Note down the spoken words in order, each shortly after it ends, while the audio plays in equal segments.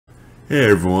Hey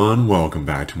everyone, welcome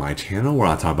back to my channel where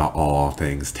I talk about all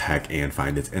things tech and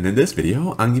finance. And in this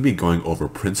video, I'm going to be going over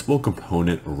principal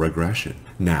component regression.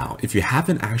 Now, if you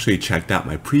haven't actually checked out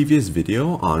my previous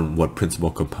video on what principal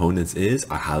components is,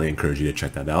 I highly encourage you to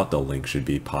check that out. The link should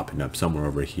be popping up somewhere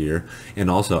over here. And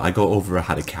also, I go over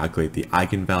how to calculate the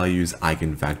eigenvalues,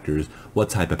 eigenvectors, what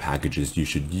type of packages you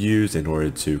should use in order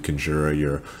to conjure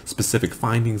your specific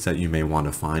findings that you may want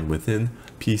to find within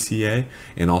PCA,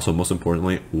 and also most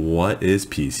importantly, what is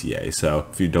PCA? So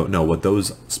if you don't know what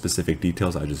those specific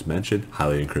details I just mentioned,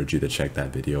 highly encourage you to check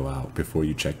that video out before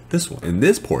you check this one. In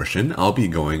this portion, I'll be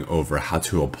going over how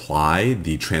to apply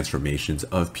the transformations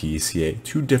of PCA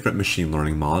to different machine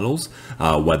learning models,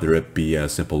 whether it be a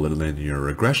simple linear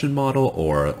regression model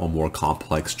or a more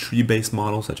complex tree-based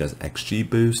model such as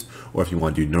XGBoost, or if you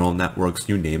want to do neural networks,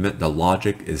 you name it, the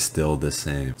logic is still the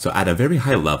same. So at a very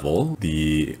high level,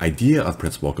 the idea of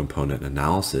principal component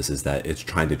analysis is that it's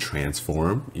trying to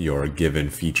transform your given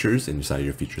features inside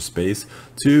your feature space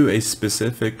to a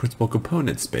specific principal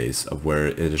component space of where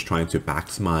it is trying to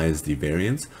maximize the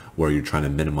variance, where you're trying to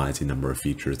minimize the number of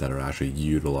features that are actually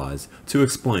utilized to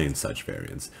explain such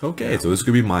variance. Okay, so this is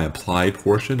going to be my applied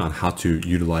portion on how to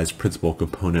utilize principal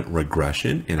component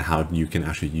regression and how you can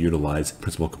actually utilize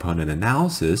principal component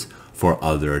analysis for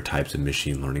other types of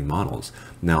machine learning models.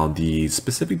 Now, the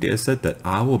specific dataset that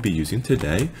I will be using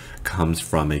today comes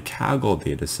from a Kaggle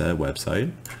dataset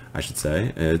website, I should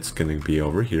say. It's going to be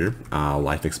over here,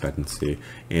 life expectancy,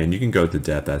 and you can go to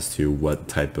depth as to what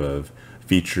type of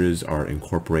features are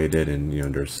incorporated, and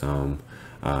there's some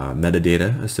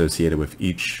metadata associated with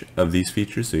each of these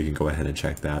features, so you can go ahead and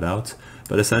check that out.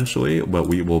 But essentially what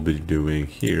we will be doing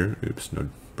here, no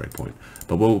breakpoint,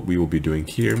 but what we will be doing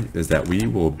here is that we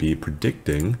will be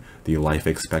predicting the life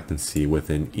expectancy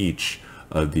within each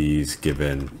of these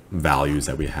given values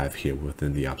that we have here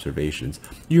within the observations,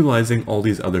 utilizing all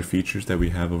these other features that we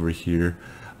have over here.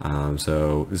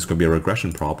 So this is going to be a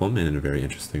regression problem, and a very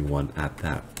interesting one at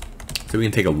that. So we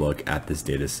can take a look at this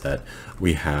data set.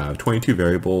 We have 22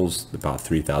 variables, about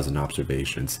 3,000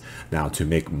 observations. Now, to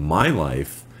make my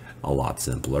life a lot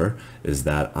simpler is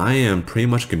that I am pretty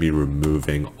much going to be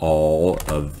removing all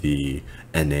of the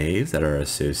NAs that are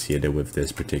associated with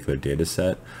this particular data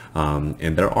set.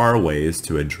 And there are ways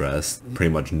to address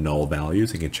pretty much null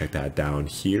values. You can check that down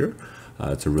here.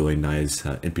 It's a really nice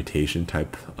imputation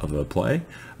type of a play.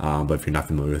 But if you're not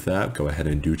familiar with that, go ahead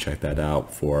and do check that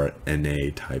out for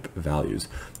NA type values.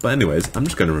 But anyways, I'm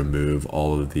just going to remove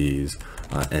all of these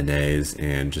NAs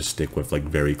and just stick with like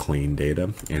very clean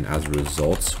data. And as a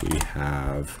result, we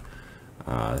have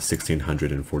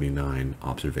 1,649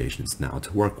 observations now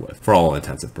to work with for all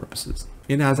intents and purposes.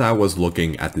 And as I was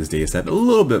looking at this data set a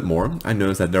little bit more, I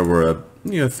noticed that there were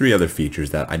 3 other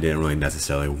features that I didn't really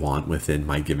necessarily want within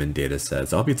my given data set.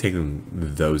 So I'll be taking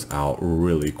those out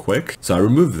really quick. So I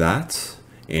removed that,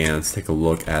 and let's take a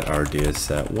look at our data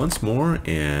set once more,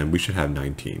 and we should have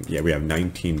 19. Yeah, we have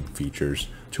 19 features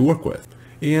to work with.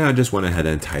 And I just went ahead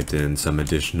and typed in some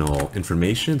additional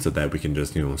information so that we can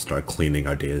just start cleaning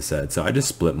our data set. So I just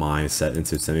split my set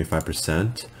into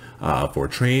 75% for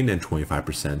train and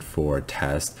 25% for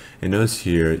test. And notice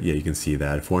here, yeah, you can see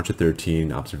that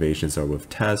 413 observations are with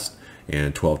test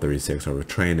and 1236 are with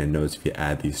train. And notice if you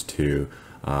add these two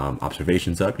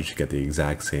observations up, you should get the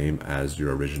exact same as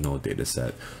your original data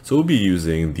set. So we'll be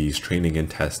using these training and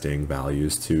testing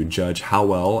values to judge how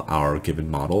well our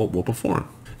given model will perform.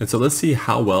 And so let's see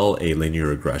how well a linear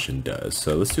regression does.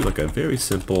 So let's do like a very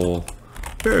simple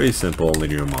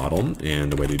linear model.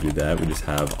 And the way to do that, we just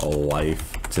have a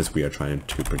life, since we are trying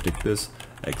to predict this,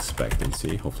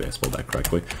 expectancy. Hopefully I spelled that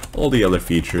correctly. All the other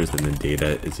features, and then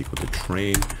data is equal to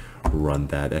train. Run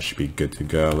that. That should be good to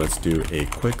go. Let's do a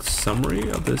quick summary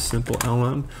of this simple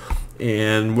LM.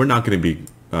 And we're not going to be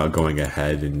going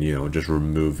ahead and just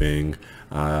removing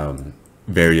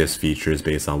various features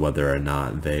based on whether or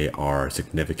not they are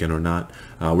significant or not.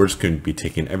 We're just going to be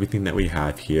taking everything that we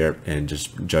have here and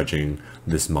just judging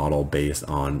this model based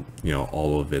on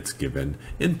all of its given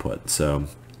input. So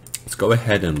let's go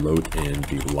ahead and load in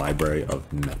the library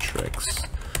of metrics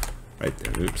right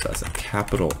there. Oops, that's a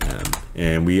capital M.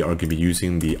 And we are going to be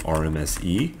using the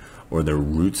RMSE, or the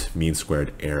root mean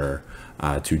squared error,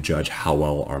 to judge how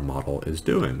well our model is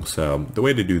doing. So the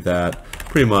way to do that,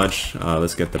 pretty much,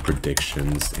 let's get the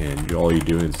predictions, and all you're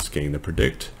doing is just getting the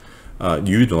predict,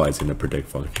 utilizing the predict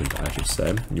function, I should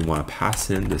say. You want to pass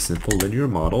in the simple linear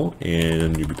model,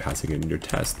 and you'll be passing in your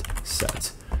test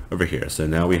set over here. So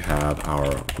now we have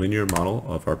our linear model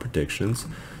of our predictions.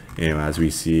 And as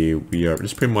we see, we are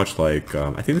just pretty much like,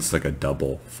 I think this is like a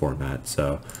double format,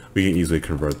 so we can easily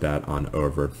convert that on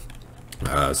over.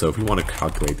 So if we want to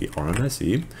calculate the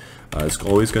RMSE, it's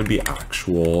always going to be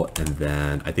actual, and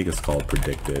then I think it's called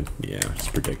predicted. Yeah, it's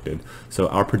predicted. So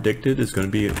our predicted is going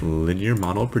to be linear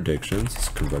model predictions. Let's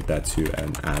convert that to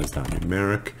an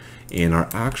as.numeric. And our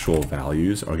actual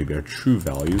values are going to be our true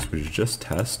values, which is just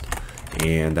test.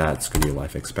 And that's going to be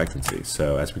life expectancy.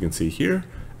 So as we can see here,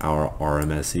 our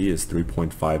RMSE is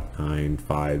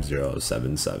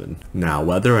 3.595077. Now,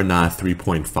 whether or not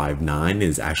 3.59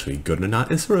 is actually good or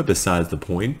not is sort of besides the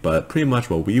point, but pretty much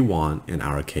what we want in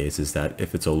our case is that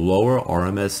if it's a lower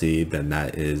RMSE, then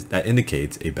that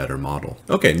indicates a better model.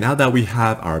 Okay, now that we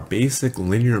have our basic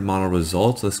linear model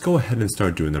results, let's go ahead and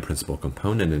start doing the principal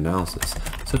component analysis.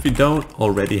 So if you don't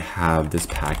already have this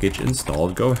package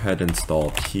installed, go ahead and install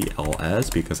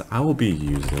PLS, because I will be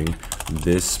using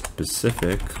this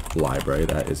specific library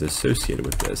that is associated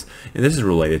with this, and this is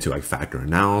related to like factor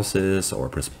analysis or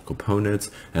principal components.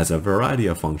 It has a variety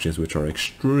of functions which are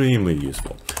extremely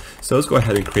useful. So let's go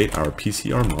ahead and create our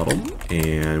PCR model,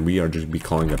 and we are just be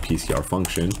calling a PCR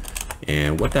function.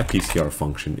 And what that PCR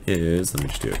function is, let me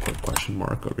just do a quick question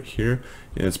mark over here.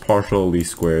 It's partial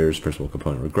least squares principal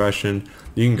component regression.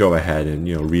 You can go ahead and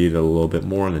read a little bit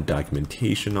more on the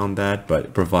documentation on that, but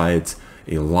it provides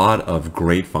a lot of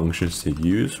great functions to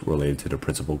use related to the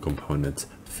principal components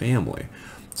family.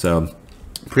 So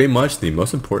pretty much the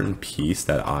most important piece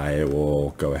that I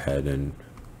will go ahead and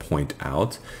point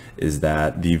out is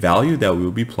that the value that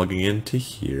we'll be plugging into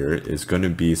here is going to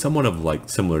be somewhat of like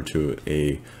similar to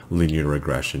a linear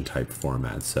regression type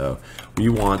format. So we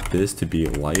want this to be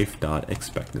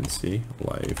life.expectancy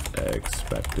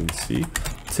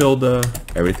tilde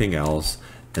everything else,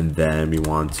 and then we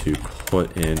want to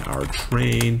put in our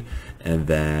train, and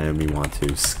then we want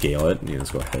to scale it.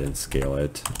 Let's go ahead and scale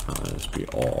it. Let's be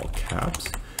all caps,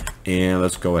 and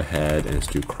let's go ahead and let's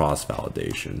do cross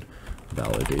validation.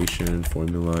 Validation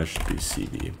formula should be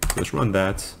CD. So let's run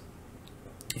that,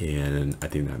 and I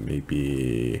think that may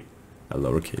be a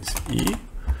lowercase e.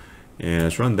 And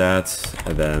let's run that,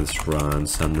 and then let's run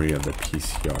summary of the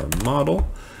PCR model,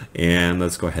 and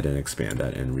let's go ahead and expand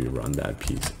that and rerun that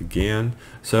piece again.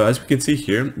 So as we can see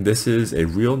here, this is a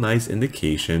real nice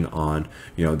indication on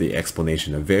the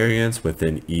explanation of variance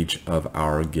within each of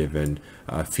our given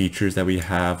features that we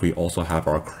have. We also have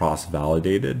our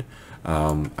cross-validated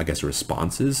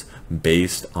responses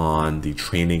based on the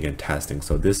training and testing.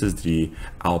 So this is the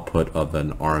output of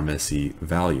an RMSE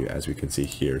value, as we can see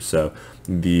here. So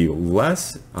the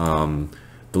less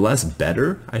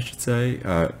better, I should say,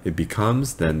 it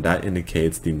becomes, then that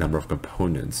indicates the number of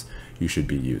components you should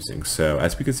be using. So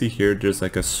as we can see here, there's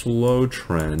like a slow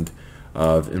trend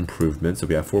of improvement. So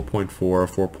we have 4.4,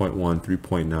 4.1,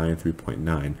 3.9,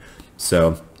 3.9.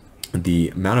 So the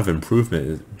amount of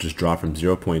improvement just dropped from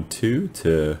 0.2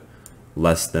 to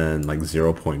less than like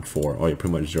 0.4. Oh yeah,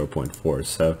 pretty much 0.4.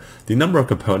 So the number of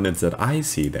components that I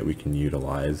see that we can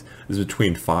utilize is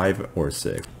between 5 or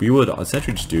 6. We would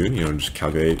essentially just do, just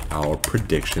calculate our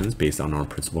predictions based on our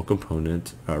principal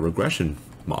component regression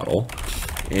model,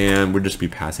 and we'll just be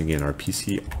passing in our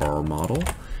PCR model,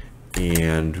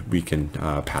 and we can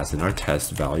pass in our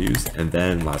test values, and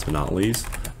then last but not least,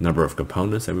 number of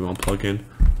components that we want to plug in,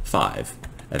 5,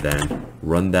 and then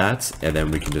run that, and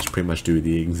then we can just pretty much do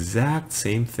the exact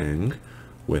same thing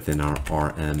within our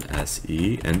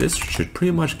RMSE, and this should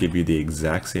pretty much give you the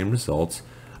exact same results.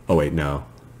 Oh wait, no,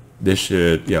 this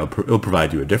should, it'll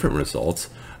provide you a different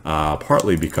results,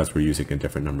 partly because we're using a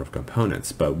different number of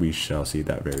components, but we shall see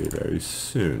that very, very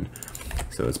soon.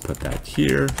 So let's put that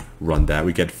here, run that,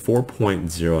 we get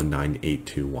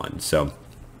 4.09821. So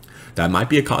that might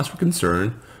be a cause for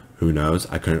concern. Who knows?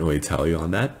 I couldn't really tell you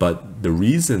on that, but the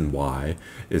reason why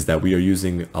is that we are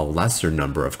using a lesser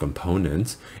number of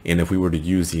components, and if we were to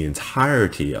use the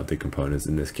entirety of the components,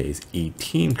 in this case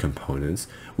 18 components,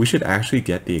 we should actually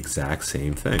get the exact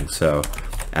same thing. So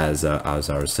as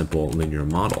our simple linear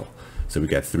model. So we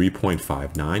get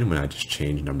 3.59 when I just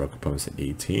change number of components to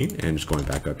 18, and just going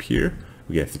back up here,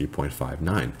 we get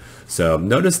 3.59. So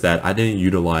notice that I didn't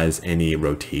utilize any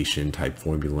rotation type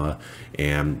formula,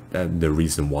 and the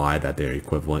reason why that they're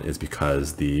equivalent is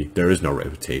because there is no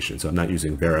rotation. So I'm not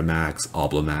using Varimax,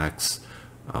 Oblimax,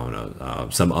 I don't know,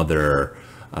 some other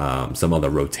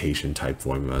rotation type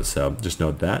formula. So just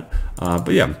note that.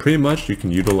 But yeah, pretty much you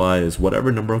can utilize whatever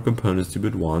number of components you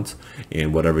would want,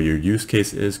 and whatever your use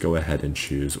case is, go ahead and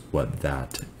choose what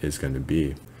that is going to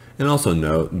be. And also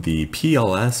note, the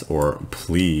PLS or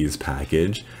please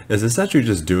package is essentially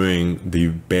just doing the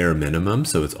bare minimum.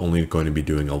 So it's only going to be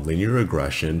doing a linear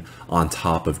regression on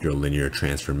top of your linear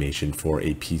transformation for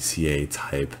a PCA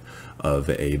type of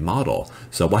a model.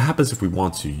 So what happens if we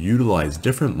want to utilize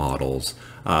different models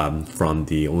from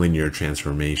the linear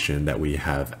transformation that we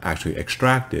have actually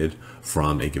extracted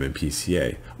from a given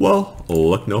PCA? Well,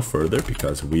 look no further,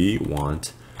 because we're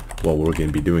going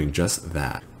to be doing just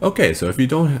that. Okay, so if you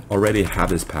don't already have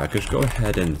this package, go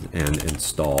ahead and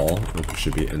install. It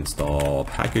should be install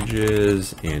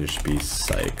packages, and it should be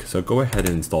psych. So go ahead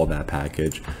and install that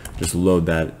package. Just load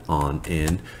that on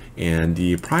in. And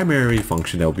the primary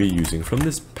function that we'll be using from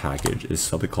this package is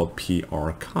something called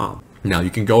PRComp. Now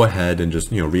you can go ahead and just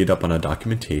read up on a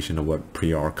documentation of what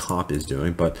PRComp is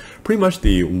doing, but pretty much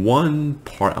the one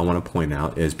part I want to point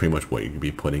out is pretty much what you can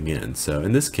be putting in. So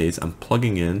in this case, I'm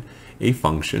plugging in a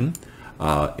function,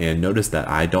 and notice that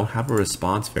I don't have a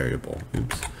response variable.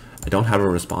 Oops. I don't have a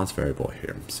response variable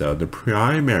here. So the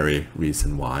primary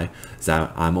reason why is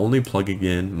that I'm only plugging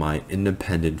in my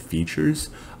independent features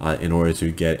in order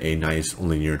to get a nice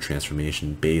linear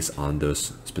transformation based on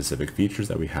those specific features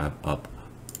that we have up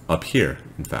here,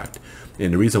 in fact.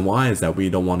 And the reason why is that we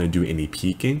don't want to do any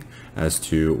peeking as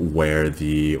to where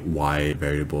the y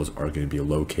variables are going to be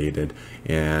located,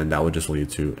 and that would just lead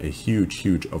to a huge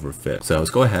overfit. So let's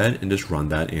go ahead and just run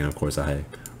that, and of course I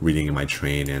reading in my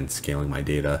train and scaling my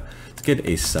data to get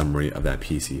a summary of that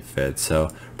PC fit. So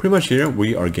pretty much here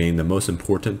we are getting the most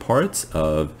important parts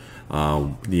of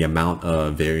the amount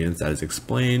of variance that is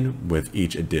explained with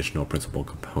each additional principal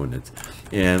component.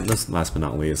 And last but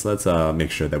not least, let's make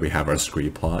sure that we have our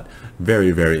scree plot.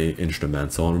 Very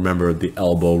instrumental. And remember the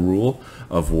elbow rule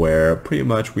of where pretty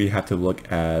much we have to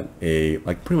look at a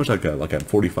pretty much like a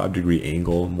 45-degree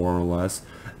angle, more or less,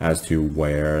 as to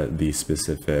where the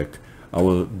specific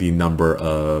the number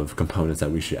of components that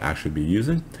we should actually be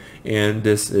using. And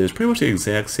this is pretty much the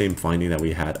exact same finding that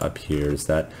we had up here, is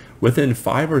that within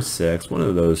 5 or 6, one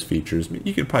of those features,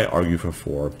 you could probably argue for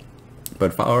 4,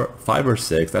 but 5 or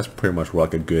 6, that's pretty much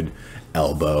like a good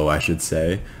elbow, I should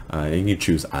say, and you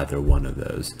choose either one of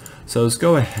those. So let's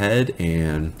go ahead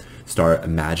and start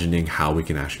imagining how we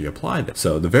can actually apply this.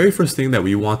 So the very first thing that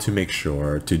we want to make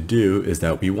sure to do is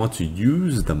that we want to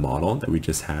use the model that we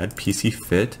just had, PC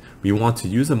fit. We want to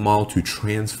use a model to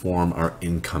transform our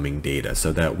incoming data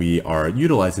so that we are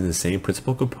utilizing the same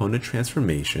principal component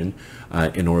transformation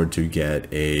in order to get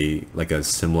a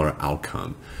similar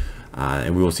outcome.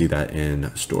 And we will see that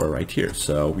in store right here.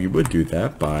 So we would do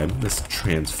that by this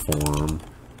transform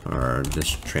our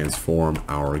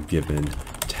given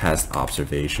test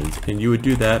observations, and you would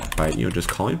do that by just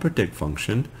calling predict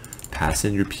function, pass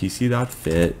in your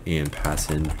pc.fit, and pass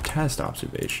in test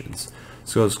observations.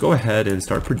 So let's go ahead and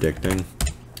start predicting,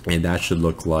 and that should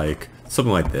look like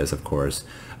something like this, of course.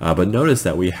 But notice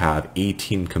that we have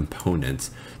 18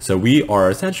 components, so we are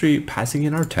essentially passing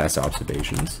in our test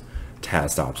observations.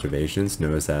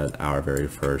 Notice that our very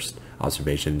first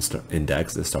observation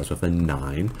index, it starts with a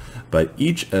 9, but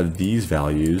each of these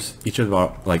values, each of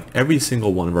our every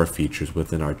single one of our features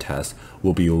within our test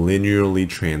will be linearly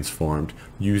transformed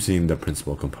using the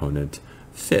principal component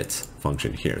fit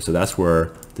function here. So that's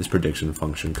where this prediction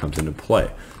function comes into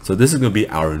play. So this is going to be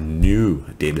our new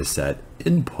data set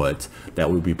input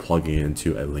that we'll be plugging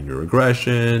into a linear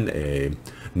regression, a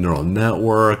neural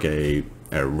network, a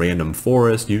random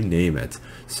forest, you name it.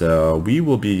 So we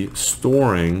will be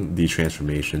storing the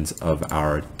transformations of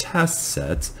our test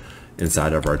sets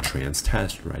inside of our trans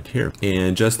test right here.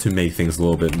 And just to make things a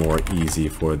little bit more easy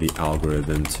for the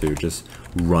algorithm to just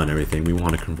run everything, we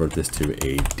want to convert this to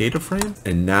a data frame.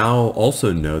 And now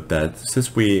also note that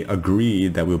since we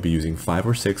agreed that we'll be using 5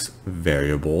 or 6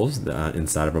 variables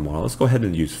inside of our model, let's go ahead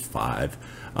and use 5.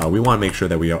 We want to make sure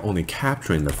that we are only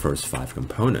capturing the first 5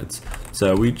 components.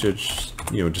 So we just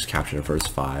capture the first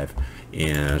 5,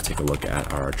 and take a look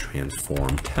at our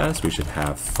transform test. We should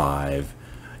have 5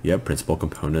 principal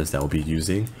components that we'll be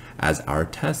using as our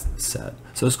test set.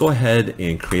 So let's go ahead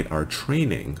and create our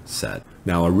training set.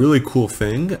 Now, a really cool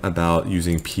thing about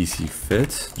using PC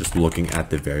fit, just looking at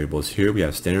the variables here, we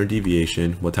have standard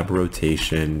deviation, what type of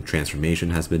rotation,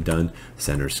 transformation has been done,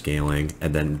 center scaling,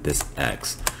 and then this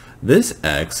X. This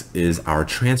X is our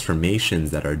transformations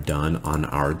that are done on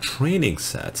our training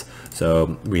set.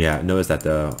 So we have notice that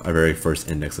our very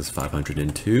first index is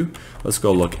 502. Let's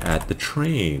go look at the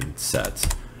train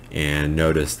set, and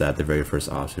notice that the very first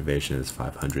observation is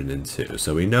 502.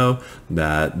 So we know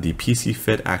that the PC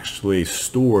fit actually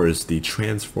stores the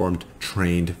transformed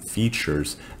trained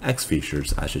features, X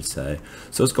features I should say.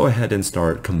 So let's go ahead and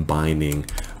start combining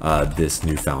this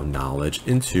newfound knowledge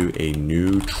into a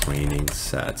new training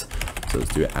set. So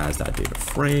let's do it as that data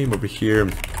frame over here.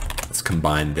 Let's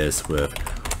combine this with,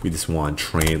 we just want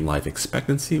train life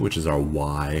expectancy, which is our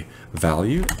Y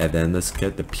value, and then let's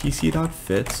get the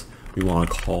pc.fit we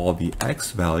want to call the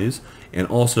X values, and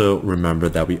also remember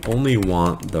that we only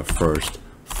want the first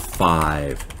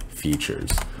 5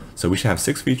 features. So we should have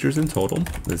 6 features in total.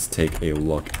 Let's take a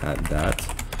look at that.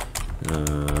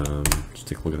 Just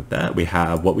take a look at that. We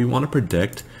have what we want to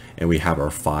predict, and we have our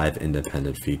 5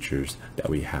 independent features that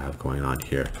we have going on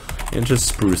here. And just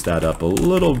spruce that up a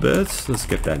little bit. Let's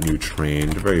get that new train.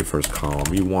 The very first column,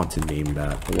 we want to name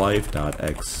that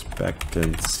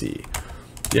life.expectancy.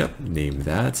 Yep, name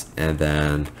that. And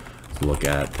then look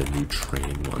at the new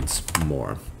train once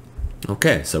more.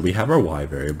 Okay, so we have our Y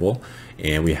variable,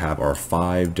 and we have our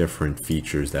 5 different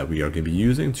features that we are going to be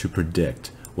using to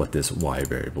predict what this Y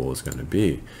variable is going to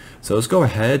be. So let's go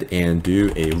ahead and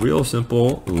do a real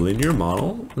simple linear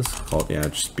model. Let's call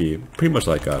it, just be pretty much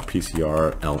like a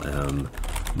PCR LM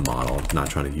model. Not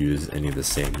trying to use any of the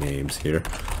same names here.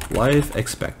 Life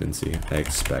expectancy,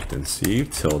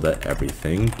 tilde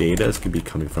everything. Data is going to be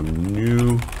coming from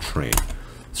new train.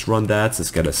 Let's run that. Let's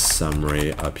get a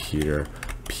summary up here.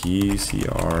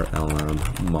 PCR LM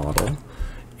model.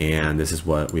 And this is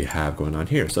what we have going on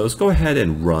here. So let's go ahead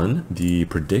and run the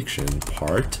prediction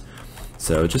part.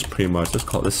 So just pretty much, let's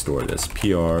store this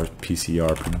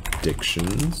PCR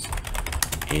predictions.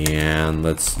 And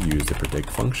let's use the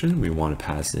predict function. We want to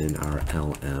pass in our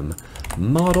LM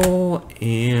model,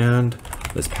 and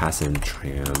let's pass in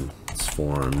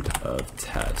transformed of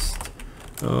test.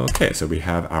 Okay, so we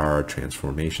have our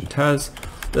transformation test.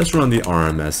 Let's run the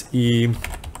RMSE.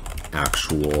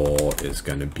 Actual is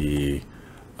going to be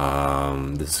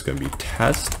this is going to be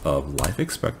test of life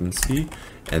expectancy,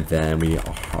 and then we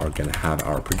are going to have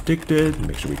our predicted.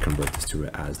 Make sure we convert this to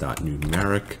it as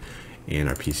 .numeric, and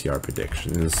our PCR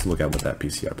predictions. Let's look at what that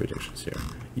PCR prediction is here.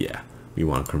 Yeah, we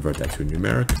want to convert that to a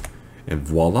numeric, and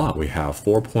voila, we have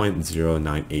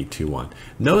 4.09821.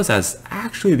 Notice that's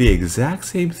actually the exact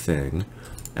same thing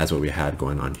as what we had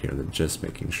going on here. Just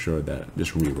making sure that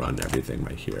just rerun everything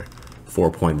right here.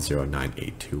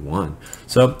 4.09821.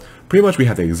 So pretty much we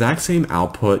have the exact same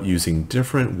output using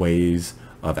different ways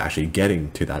of actually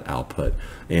getting to that output.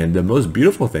 And the most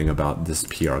beautiful thing about this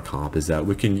PR comp is that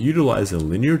we can utilize the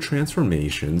linear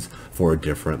transformations for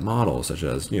different models, such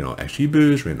as,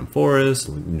 XGBoost, random forest,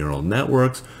 neural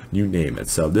networks, you name it.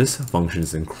 So this function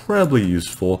is incredibly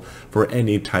useful for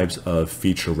any types of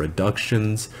feature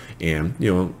reductions and,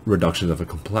 reductions of a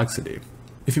complexity.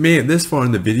 If you made it this far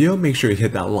in the video, make sure you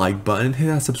hit that like button, hit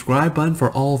that subscribe button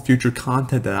for all future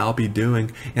content that I'll be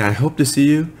doing, and I hope to see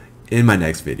you in my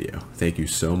next video. Thank you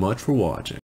so much for watching.